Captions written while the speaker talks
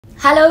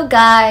Hello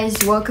guys,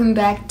 welcome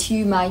back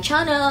to my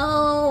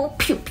channel.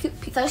 Pew, pew,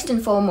 pew. First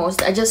and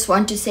foremost, I just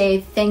want to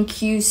say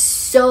thank you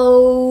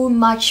so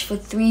much for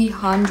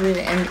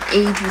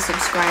 380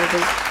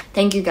 subscribers.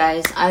 Thank you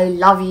guys, I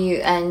love you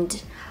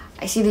and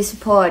I see the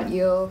support.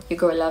 Your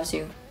girl loves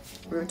you.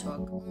 Real talk.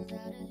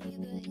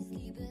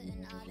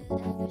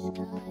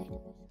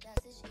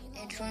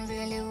 It won't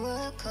really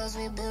work cause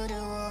we build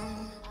a wall.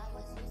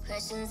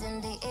 Questions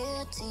in the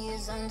air,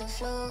 tears on the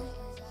floor.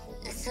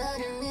 It's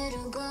hard for me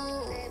to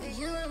go, baby,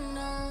 you don't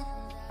know.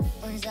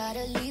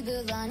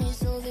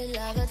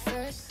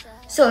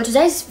 So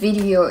today's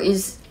video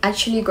is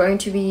actually going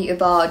to be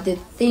about the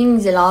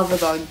things I love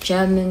about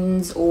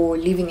Germans or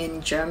living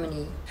in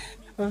Germany.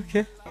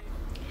 Okay.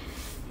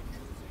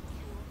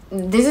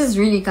 This is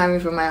really coming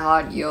from my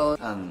heart, yo.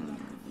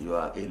 You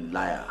are a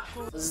liar.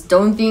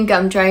 Don't think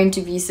I'm trying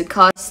to be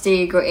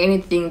sarcastic or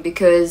anything,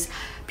 because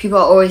people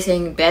are always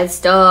saying bad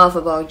stuff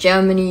about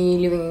Germany,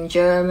 living in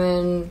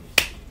German,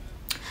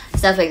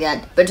 stuff like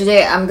that. But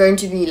today I'm going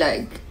to be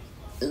like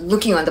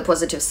looking on the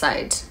positive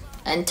side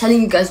and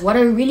telling you guys what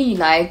I really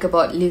like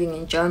about living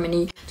in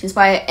Germany to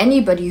inspire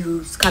anybody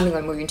who's coming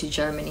or moving to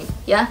Germany.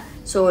 Yeah,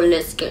 so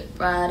let's get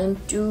right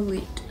into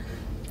it.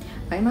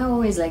 Why am I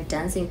always like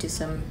dancing to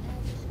some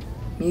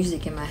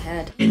music in my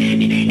head?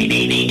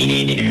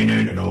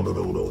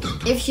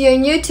 If you're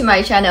new to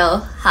my channel,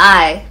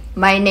 hi,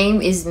 my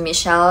name is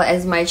Michelle.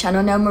 As my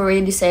channel name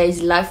already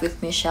says, Life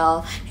with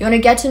Michelle. If you want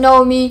to get to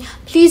know me,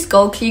 please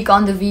go click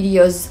on the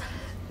videos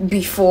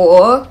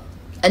before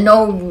and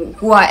know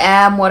who I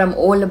am, what I'm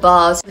all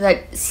about, so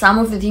that some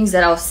of the things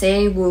that I'll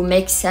say will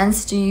make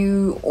sense to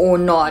you or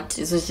not.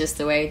 This is just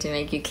a way to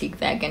make you click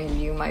back and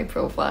view my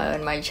profile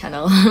and my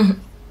channel.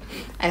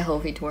 I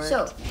hope it works.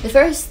 So the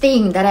first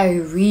thing that I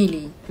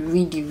really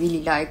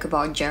like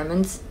about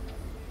Germans,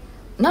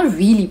 not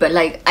really, but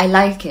like I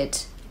like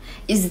it,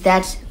 is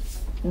that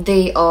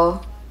they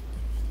are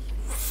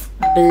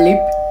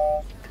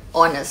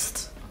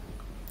honest.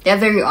 They're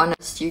very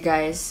honest, you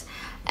guys,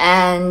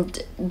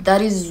 and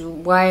that is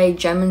why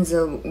Germans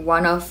are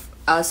one of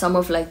some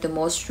of like the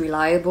most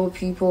reliable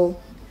people.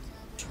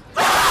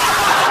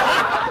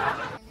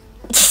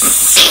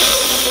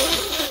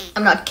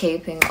 I'm not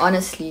caping,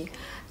 honestly.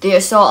 They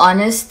are so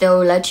honest.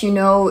 They'll let you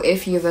know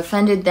if you've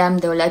offended them.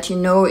 They'll let you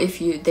know if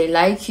they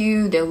like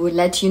you. They will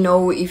let you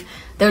know if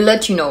they'll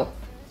let you know.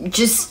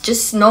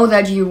 Just know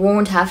that you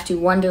won't have to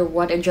wonder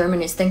what a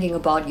German is thinking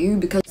about you,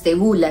 because they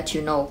will let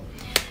you know.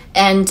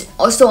 And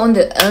also on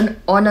the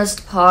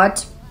honest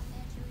part,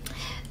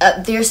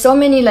 there are so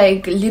many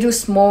like little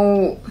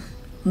small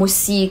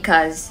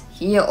musikas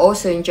here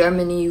also in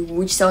Germany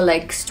which sell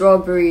like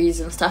strawberries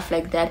and stuff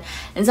like that,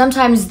 and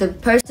sometimes the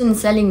person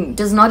selling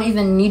does not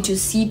even need to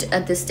sit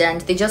at the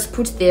stand. They just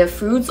put their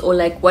fruits or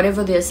like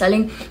whatever they're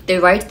selling, they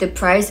write the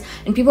price,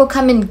 and people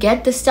come and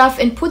get the stuff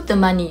and put the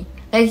money.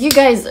 Like, you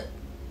guys,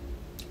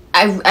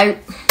 I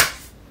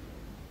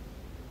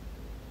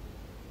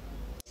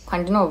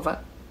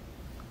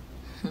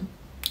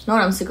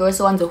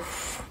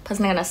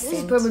this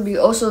is probably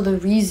also the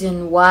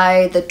reason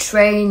why the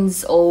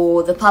trains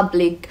or the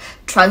public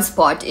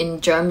transport in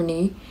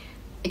Germany,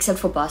 except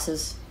for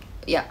buses,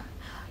 yeah,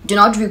 do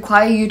not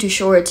require you to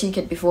show a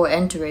ticket before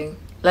entering.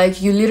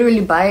 Like, you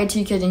literally buy a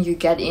ticket and you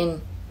get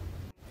in.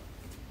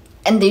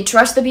 And they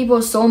trust the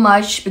people so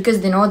much because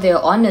they know they're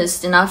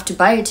honest enough to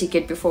buy a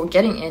ticket before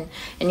getting in.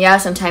 And yeah,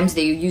 sometimes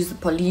they use the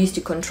police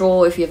to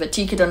control if you have a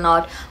ticket or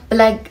not, but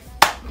like,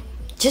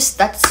 just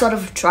that sort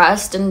of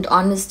trust and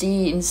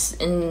honesty in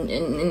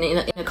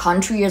a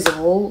country as a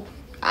whole,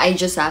 I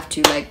just have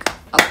to like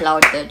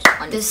applaud that.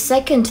 The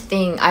second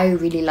thing I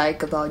really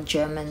like about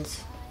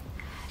Germans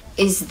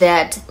is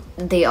that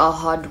they are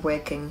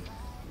hardworking.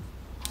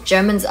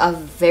 Germans are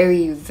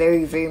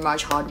very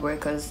much hard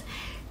workers,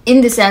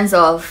 in the sense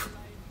of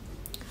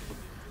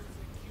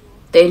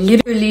they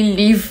literally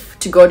leave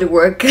to go to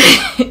work.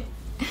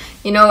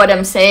 You know what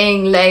I'm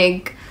saying?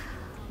 Like,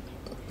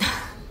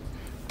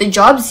 the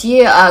jobs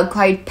here are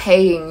quite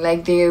paying,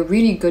 like they're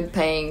really good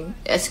paying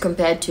as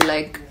compared to,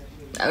 like,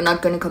 I'm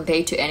not going to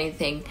compare to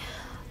anything,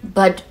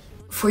 but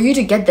for you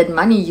to get that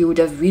money you would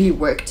have really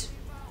worked.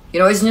 You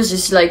know, it's not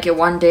just like a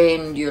one day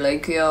and you're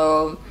like,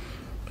 yo,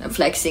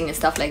 flexing and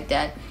stuff like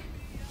that.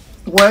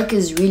 Work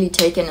is really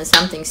taken as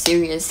something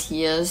serious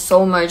here,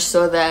 so much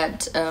so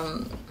that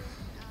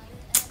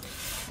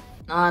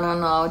I don't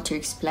know how to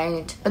explain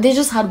it, but they're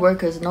just hard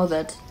workers. Know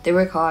that they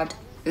work hard,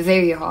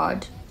 very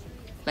hard,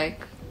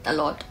 like a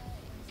lot.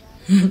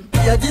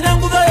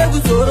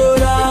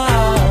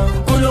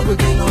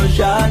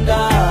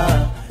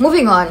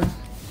 Moving on,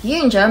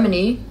 here in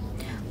Germany,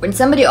 when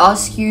somebody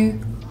asks you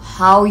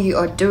how you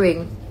are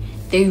doing,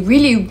 they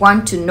really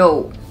want to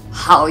know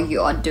how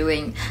you are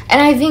doing.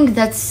 And I think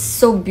that's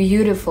so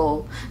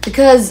beautiful,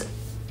 because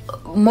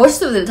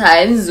most of the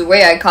times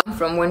where I come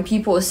from, when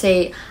people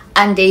say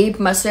 "Ande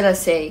masera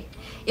say,"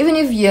 even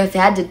if you have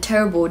had a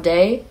terrible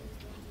day,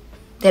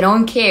 They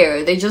don't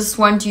care. They just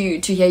want you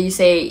to hear you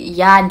say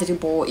yeah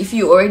ndribo. If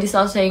you already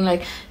start saying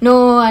like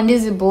no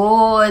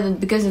andizibo and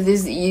because of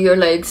this, you're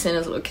like saying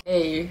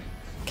okay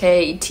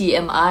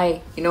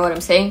TMI. You know what I'm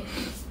saying?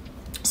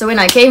 So when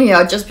I came here,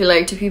 I'd just be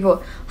like to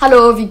people,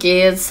 hello, wie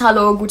geht's?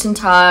 Hello, guten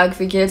Tag,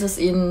 wie geht es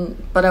Ihnen?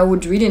 But I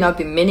would really not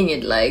be meaning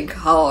it like,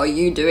 how are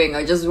you doing?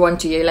 I just want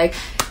to hear like,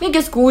 mir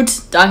geht's gut,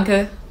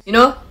 danke, you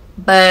know?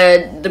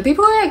 But the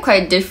people are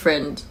quite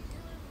different.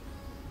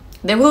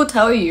 They will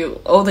tell you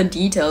all the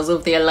details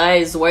of their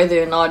lives, why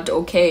they're not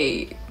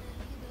okay.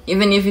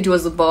 Even if it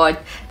was about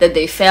that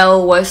they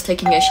fell whilst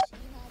taking a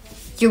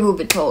you will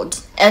be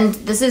told. And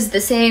this is the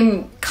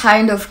same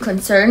kind of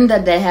concern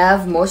that they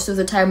have most of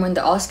the time when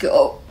they ask you,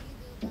 oh,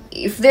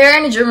 if there are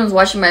any Germans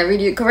watching my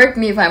video, correct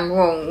me if I'm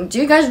wrong, do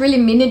you guys really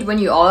mean it when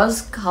you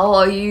ask how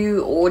are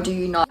you, or do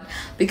you not?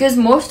 Because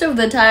most of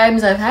the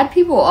times I've had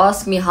people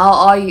ask me how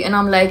are you, and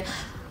I'm like,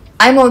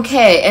 I'm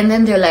okay, and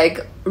then they're like,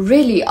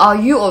 really, are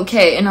you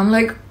okay? And I'm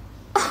like,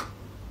 oh,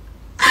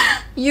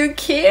 you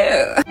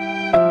care.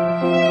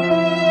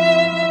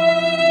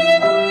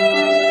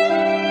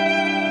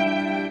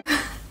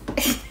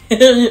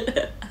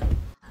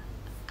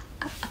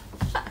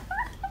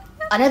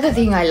 Another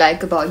thing I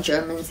like about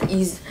Germans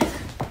is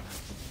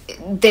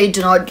they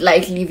do not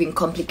like living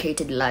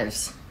complicated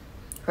lives,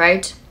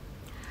 right?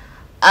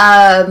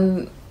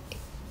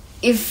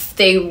 If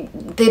they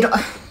don't,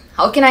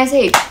 how can I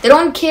say it? They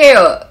don't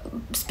care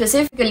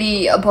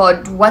specifically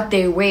about what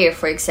they wear,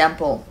 for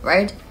example,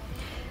 right?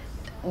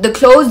 The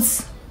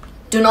clothes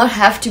do not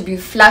have to be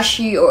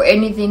flashy or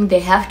anything. They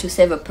have to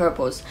serve a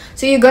purpose.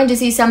 So you're going to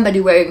see somebody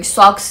wearing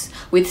socks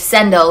with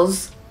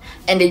sandals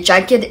and a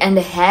jacket and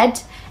a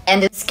hat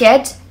and a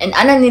skirt and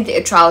underneath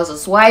their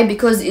trousers. Why?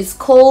 Because it's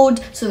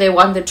cold, so they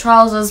want the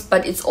trousers,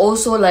 but it's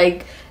also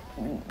like,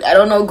 I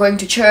don't know, going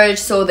to church,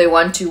 so they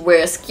want to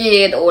wear a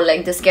skirt, or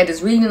like the skirt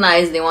is really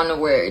nice, they want to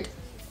wear it.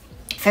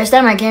 First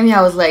time I came here,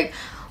 I was like,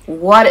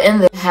 what in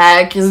the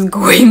heck is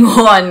going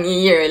on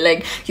here?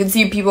 Like, you'd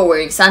see people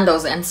wearing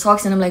sandals and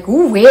socks, and I'm like,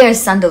 who wears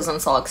sandals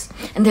and socks?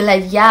 And they're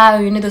like, yeah,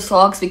 you need the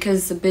socks because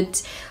it's a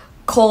bit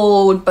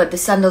cold, but the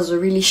sandals are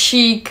really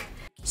chic.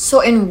 So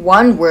in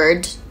one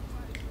word,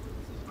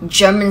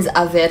 Germans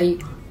are very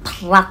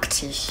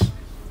praktisch,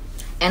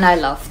 and I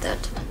love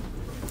that.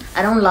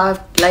 I don't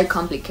like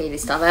complicated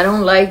stuff. I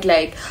don't like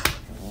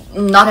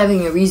not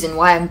having a reason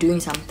why I'm doing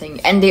something,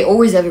 and they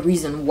always have a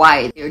reason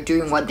why they're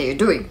doing what they're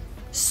doing.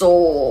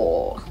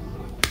 So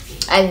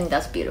I think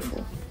that's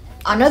beautiful.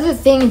 Another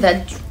thing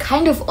that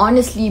kind of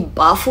honestly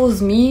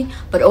baffles me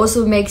but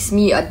also makes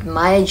me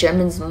admire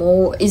Germans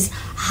more is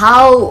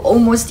how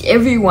almost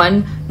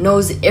everyone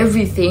knows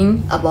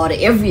everything about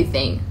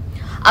everything.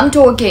 I'm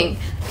talking,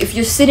 if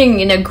you're sitting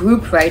in a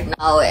group right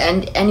now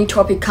and any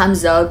topic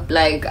comes up,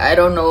 like, I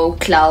don't know,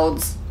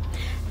 clouds,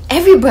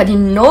 everybody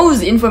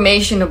knows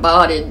information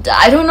about it.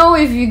 I don't know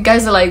if you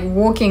guys are like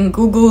walking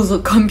Googles or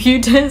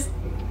computers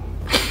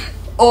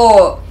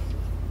or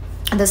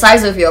the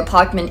size of your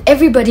apartment.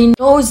 Everybody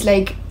knows,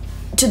 like,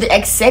 to the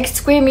exact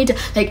square meter.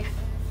 Like,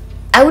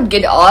 I would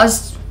get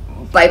asked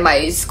by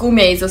my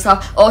schoolmates or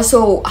stuff,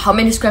 also, how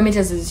many square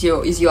meters is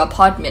your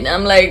apartment? And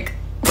I'm like,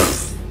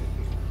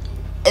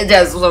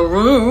 there's a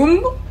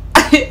room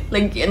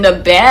like in the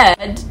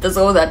bed, that's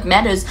all that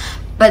matters.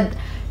 But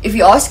if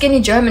you ask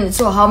any German,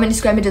 so how many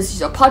square meters is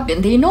your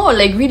apartment, they know,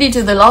 like, really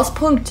to the last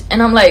point.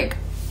 And I'm like,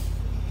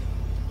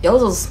 you're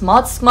so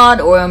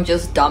smart, or I'm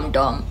just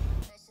dumb.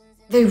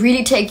 They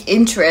really take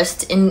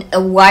interest in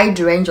a wide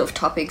range of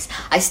topics.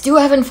 I still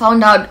haven't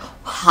found out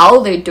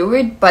how they do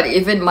it, but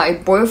even my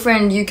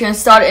boyfriend, you can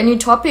start any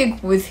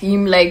topic with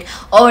him, like,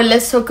 oh,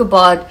 let's talk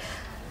about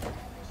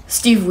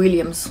Steve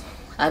Williams.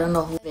 I don't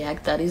know who the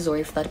heck that is or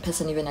if that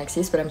person even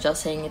exists, but I'm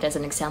just saying it as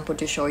an example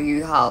to show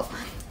you how.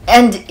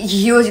 And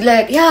he was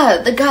like,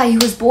 yeah, the guy, he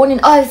was born in,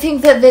 oh, I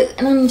think that,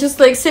 and I'm just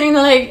like sitting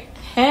there like,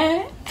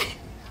 huh?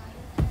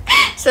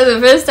 So the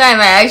first time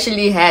I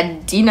actually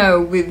had dinner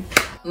with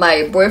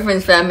my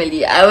boyfriend's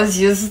family, I was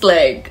just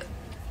like,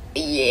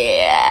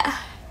 yeah,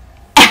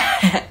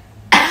 I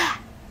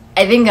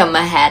think I'm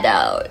a head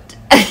out.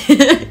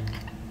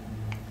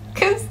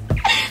 Because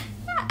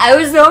I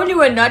was the only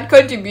one not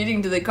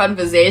contributing to the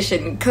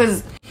conversation,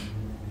 because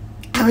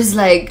I was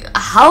like,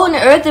 how on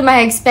earth am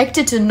I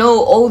expected to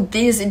know all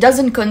this? It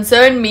doesn't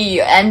concern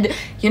me, and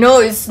you know,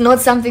 it's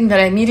not something that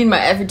I need in my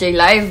everyday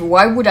life.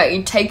 Why would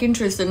I take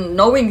interest in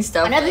knowing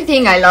stuff? Another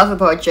thing I love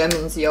about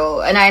Germans,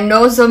 and I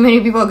know so many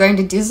people are going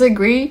to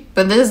disagree,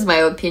 but this is my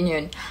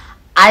opinion.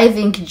 I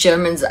think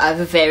Germans are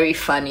very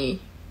funny.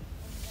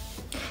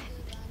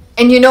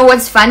 And you know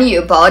what's funny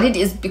about it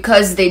is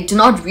because they do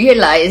not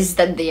realize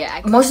that they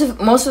are most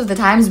of the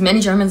times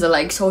many Germans are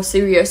like so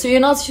serious, so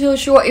you're not so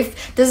sure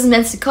if this is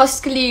meant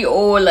sarcastically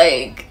or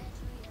like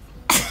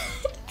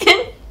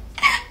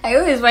I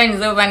always find it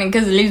so funny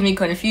because it leaves me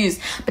confused.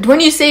 But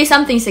when you say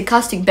something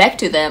sarcastic back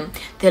to them,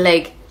 they're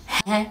like,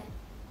 hä?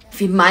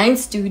 Wie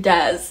meinst du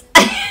das?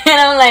 And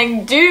I'm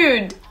like,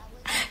 dude,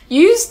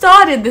 you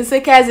started the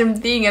sarcasm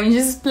thing. I'm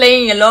just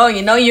playing along,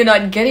 you know, you're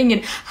not getting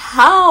it.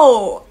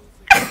 How?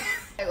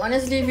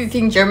 Honestly, if you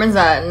think Germans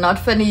are not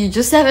funny, you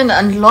just haven't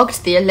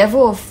unlocked their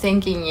level of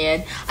thinking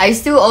yet. I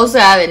still also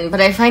haven't, but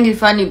I find it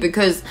funny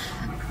because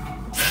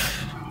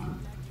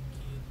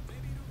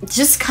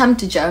just come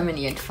to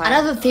Germany and find.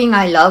 Another thing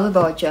I love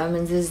about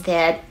Germans is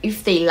that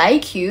if they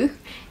like you,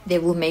 they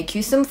will make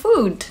you some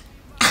food.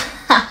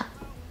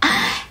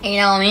 You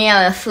know me,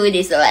 food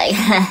is like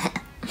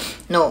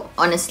no,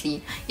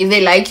 honestly, if they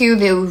like you,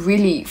 they will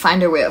really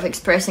find a way of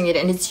expressing it,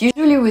 and it's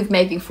usually with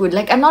making food.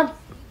 Like, I'm not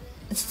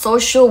so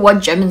sure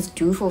what Germans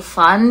do for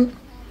fun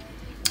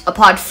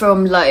apart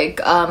from like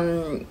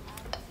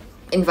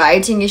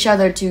inviting each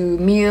other to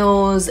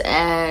meals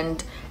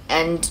and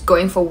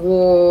going for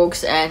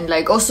walks and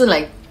like also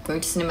like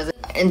going to cinemas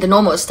and the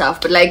normal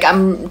stuff. But like,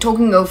 I'm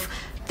talking of,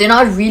 they're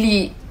not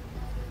really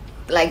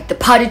like the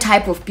party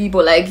type of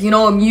people, like, you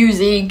know,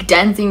 music,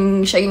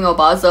 dancing, shaking our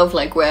butts off,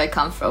 like where I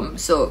come from.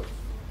 So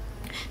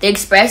they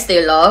express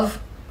their love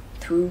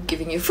through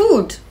giving you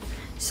food.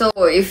 So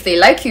if they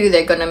like you,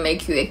 they're gonna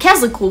make you a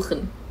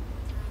Käsekuchen.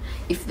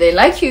 If they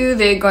like you,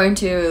 they're going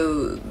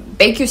to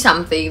bake you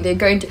something. They're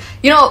going to,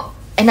 you know,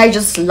 and I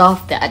just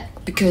love that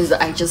because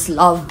I just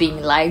love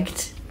being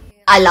liked.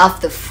 I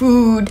love the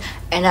food,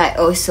 and I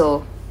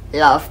also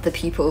love the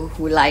people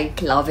who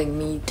like loving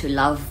me to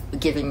love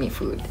giving me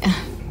food.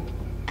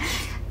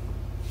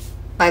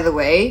 By the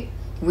way,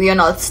 we are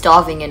not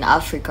starving in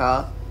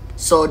Africa,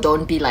 so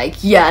don't be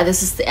like, yeah,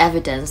 this is the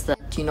evidence that,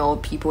 you know,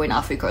 people in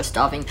Africa are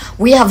starving.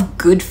 We have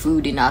good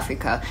food in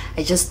Africa.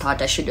 I just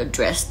thought I should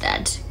address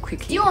that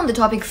quickly. On the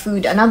topic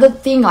food, another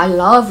thing I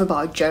love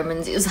about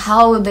Germans is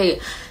how they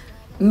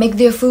make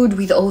their food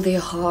with all their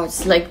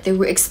hearts. Like, they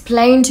will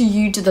explain to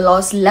you to the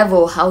last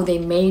level how they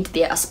made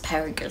their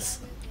asparagus.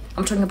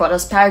 I'm talking about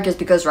asparagus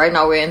because right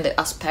now we're in the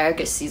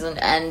asparagus season,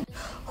 and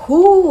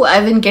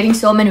I've been getting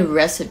so many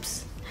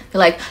recipes. They're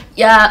like,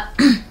 yeah,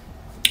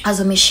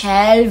 also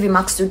Michelle, wie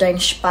magst du dein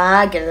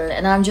Spargel?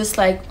 And I'm just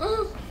like,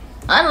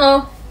 I don't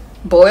know,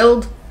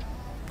 boiled,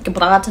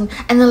 gebraten.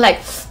 And they're like,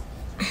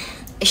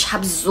 ich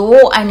habe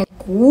so ein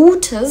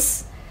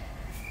gutes,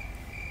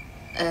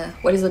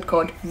 what is it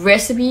called?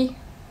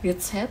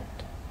 Rezept?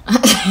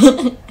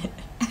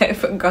 I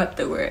forgot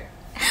the word.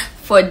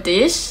 For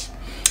dish.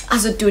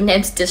 Also du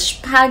nimmst das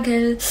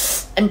Spargel,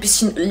 ein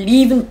bisschen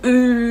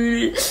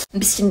Olivenöl, ein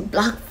bisschen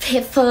Black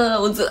Pepper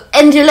und so,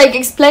 and you're like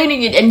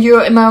explaining it, and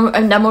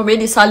I'm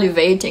already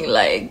salivating,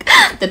 like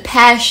the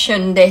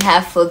passion they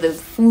have for the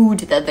food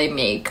that they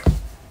make.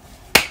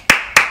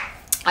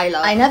 I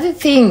love it. Another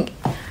thing,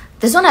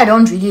 this one I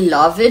don't really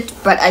love it,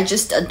 but I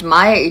just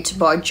admire it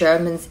about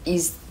Germans,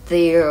 is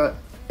their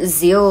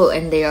zeal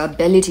and their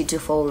ability to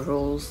follow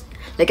rules.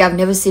 Like, I've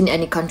never seen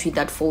any country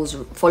that follows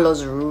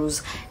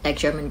rules like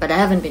Germany, but I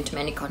haven't been to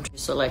many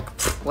countries, so like,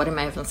 what am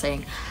I even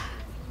saying?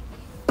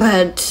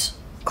 But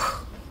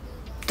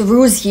the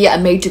rules here are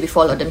made to be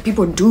followed, and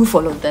people do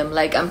follow them.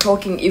 Like, I'm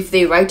talking, if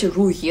they write a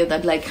rule here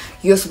that like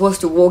you're supposed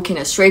to walk in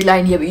a straight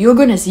line here, but you're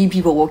gonna see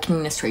people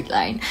walking in a straight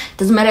line.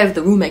 Doesn't matter if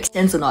the rule makes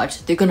sense or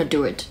not, they're gonna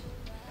do it.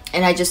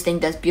 And I just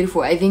think that's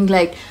beautiful. I think,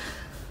 like,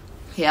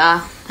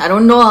 yeah, I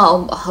don't know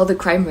how the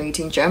crime rate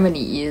in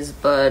Germany is,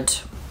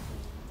 but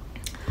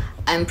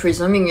I'm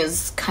presuming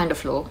it's kind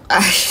of low.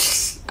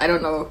 I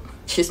don't know,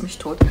 schieß mich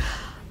tot.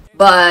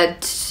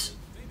 But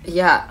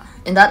yeah,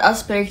 in that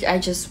aspect, I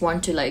just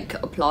want to like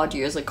applaud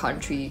you as a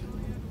country.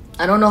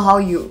 I don't know how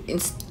you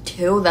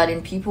instill that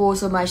in people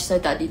so much so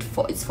that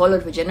it's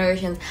followed for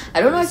generations.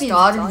 I don't know if it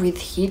started with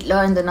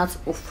Hitler and the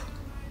Nazis. Oof,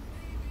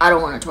 I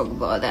don't want to talk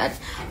about that.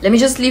 Let me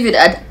just leave it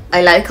at,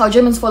 I like how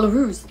Germans follow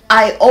rules.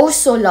 I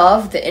also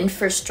love the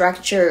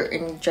infrastructure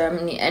in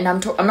Germany, and I'm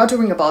not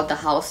talking about the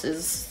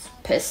houses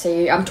per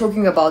se. I'm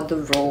talking about the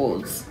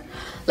roads.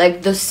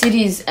 Like, the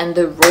cities and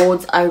the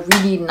roads are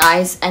really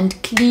nice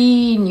and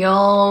clean,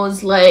 yo.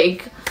 It's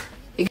like,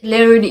 you can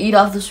literally eat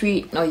off the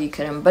street. No, you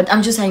couldn't, but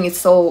I'm just saying, it's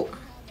so,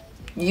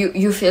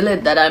 you feel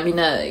it that I'm in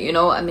a, you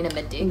know, I'm in a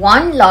bad day.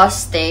 One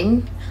last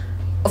thing,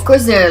 of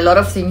course there are a lot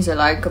of things I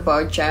like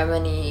about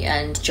Germany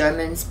and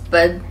Germans,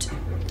 but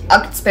I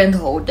could spend the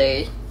whole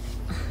day.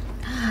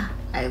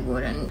 I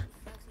wouldn't.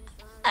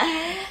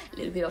 A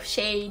little bit of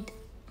shade,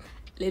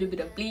 a little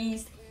bit of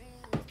please,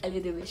 a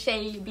little bit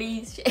shade,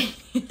 please, shade.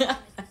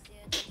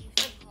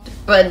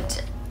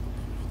 But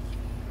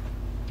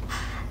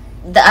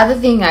the other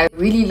thing I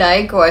really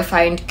like, or I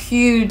find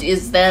cute,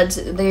 is that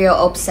they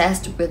are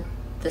obsessed with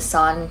the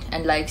sun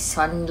and like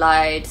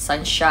sunlight,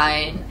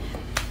 sunshine.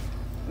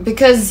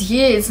 Because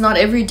here it's not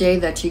every day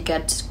that you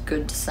get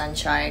good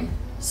sunshine.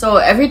 So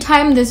every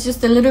time there's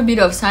just a little bit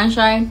of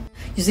sunshine,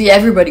 you see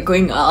everybody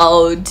going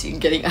out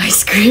and getting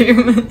ice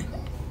cream.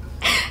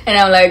 And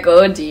I'm like,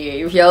 oh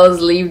dear, if y'all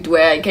lived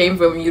where I came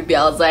from, you'd be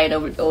outside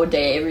all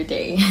day, every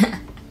day.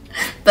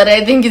 But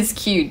I think it's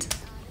cute.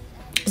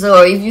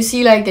 So if you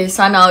see like the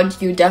sun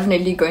out, you're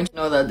definitely going to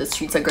know that the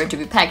streets are going to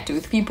be packed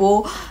with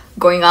people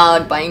going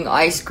out, buying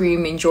ice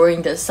cream,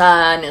 enjoying the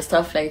sun and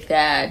stuff like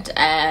that.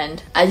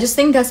 And I just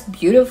think that's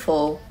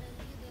beautiful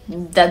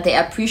that they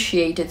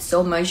appreciate it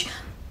so much.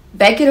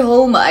 Back at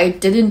home, I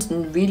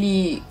didn't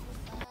really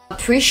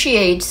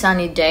appreciate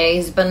sunny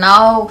days, but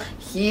now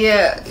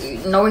here,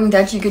 knowing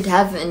that you could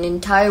have an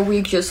entire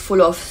week just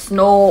full of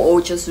snow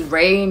or just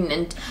rain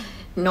and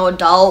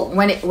dull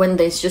when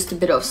there's just a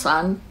bit of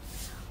sun,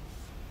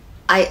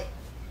 I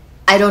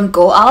don't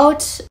go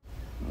out,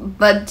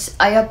 but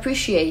I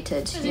appreciate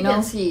it. As you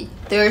can see,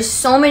 there's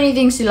so many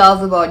things to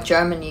love about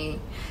Germany.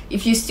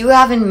 If you still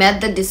haven't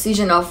made the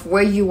decision of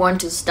where you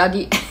want to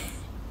study,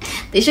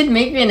 they should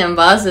make me an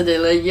ambassador.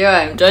 Like, yeah,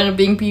 I'm trying to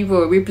bring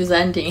people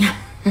representing.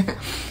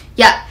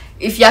 Yeah,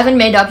 if you haven't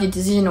made up your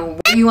decision on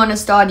where you want to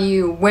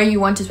study, where you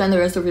want to spend the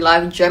rest of your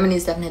life, Germany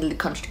is definitely the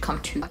country to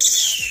come to.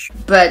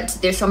 But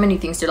there's so many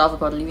things to love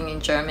about living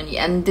in Germany,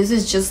 and this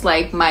is just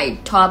like my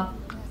top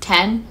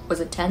 10. Was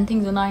it 10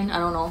 things or 9? I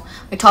don't know.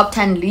 My top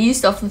 10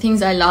 list of the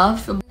things I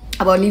love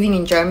about living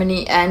in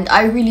Germany, and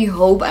I really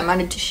hope I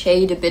managed to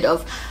shade a bit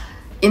of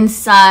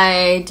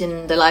insight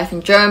in the life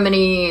in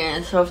Germany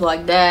and stuff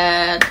like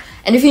that.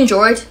 And if you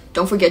enjoyed,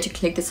 don't forget to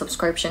click the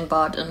subscription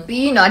button,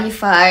 be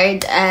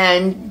notified,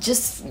 and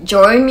just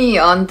join me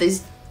on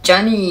this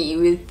journey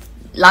with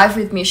life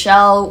with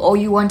Michelle. All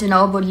you want to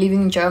know about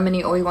living in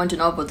Germany, all you want to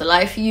know about the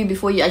life here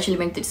before you actually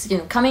make the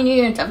decision of coming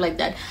here and stuff like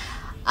that.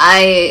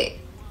 I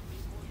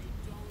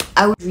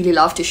would really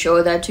love to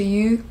show that to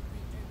you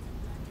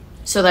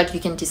so that you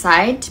can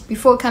decide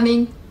before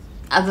coming,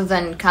 other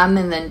than come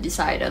and then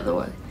decide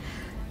otherwise.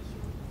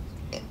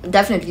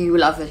 Definitely you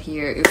will love it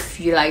here if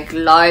you like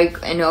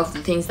any of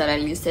the things that I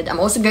listed. I'm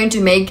also going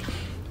to make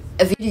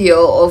a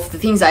video of the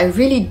things I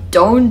really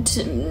don't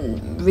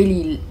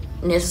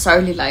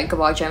necessarily like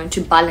about Germany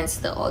to balance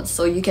the odds,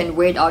 so you can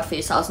weigh it out for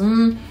yourselves.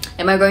 Am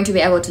I going to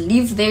be able to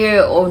live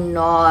there or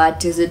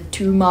not? Is it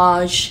too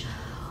much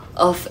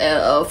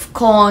of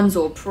cons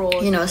or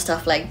pros, you know,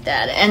 stuff like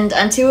that. And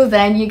until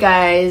then, you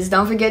guys,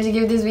 don't forget to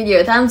give this video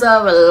a thumbs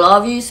up. I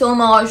love you so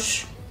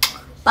much.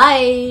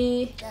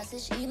 Bye.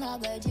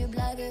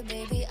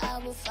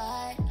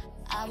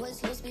 I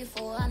was lost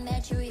before I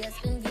met you, yes,